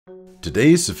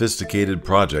Today's sophisticated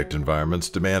project environments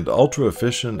demand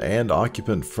ultra-efficient and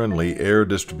occupant-friendly air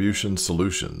distribution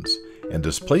solutions, and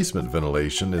displacement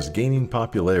ventilation is gaining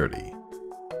popularity.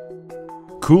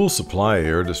 Cool supply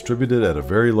air distributed at a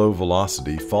very low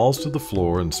velocity falls to the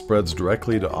floor and spreads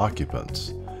directly to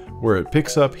occupants, where it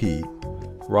picks up heat,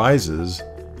 rises,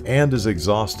 and is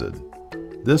exhausted.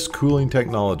 This cooling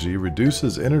technology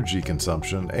reduces energy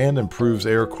consumption and improves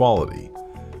air quality.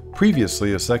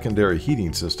 Previously, a secondary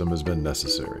heating system has been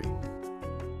necessary.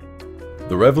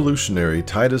 The revolutionary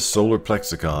Titus Solar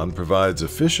Plexicon provides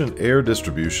efficient air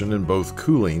distribution in both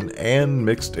cooling and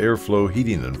mixed airflow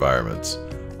heating environments,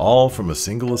 all from a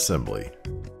single assembly.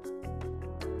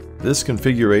 This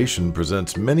configuration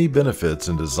presents many benefits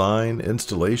in design,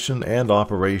 installation, and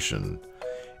operation.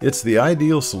 It's the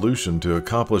ideal solution to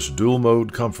accomplish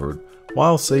dual-mode comfort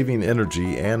while saving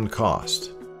energy and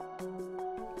cost.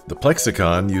 The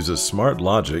Plexicon uses smart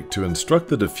logic to instruct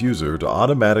the diffuser to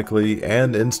automatically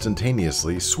and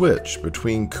instantaneously switch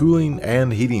between cooling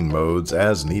and heating modes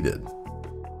as needed.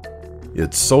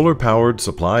 Its solar-powered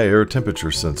supply air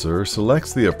temperature sensor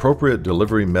selects the appropriate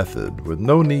delivery method with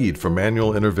no need for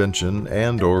manual intervention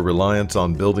and/or reliance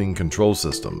on building control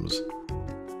systems.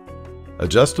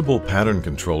 Adjustable pattern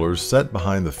controllers set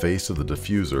behind the face of the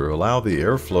diffuser allow the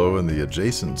airflow in the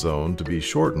adjacent zone to be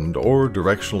shortened or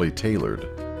directionally tailored.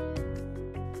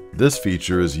 This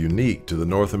feature is unique to the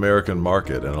North American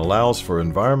market and allows for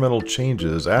environmental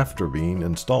changes after being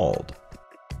installed.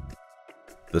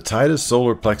 The Titus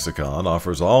Solar Plexicon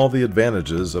offers all the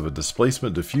advantages of a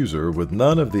displacement diffuser with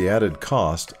none of the added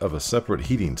cost of a separate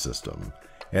heating system,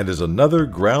 and is another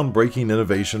groundbreaking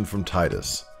innovation from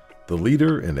Titus, the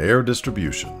leader in air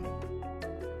distribution.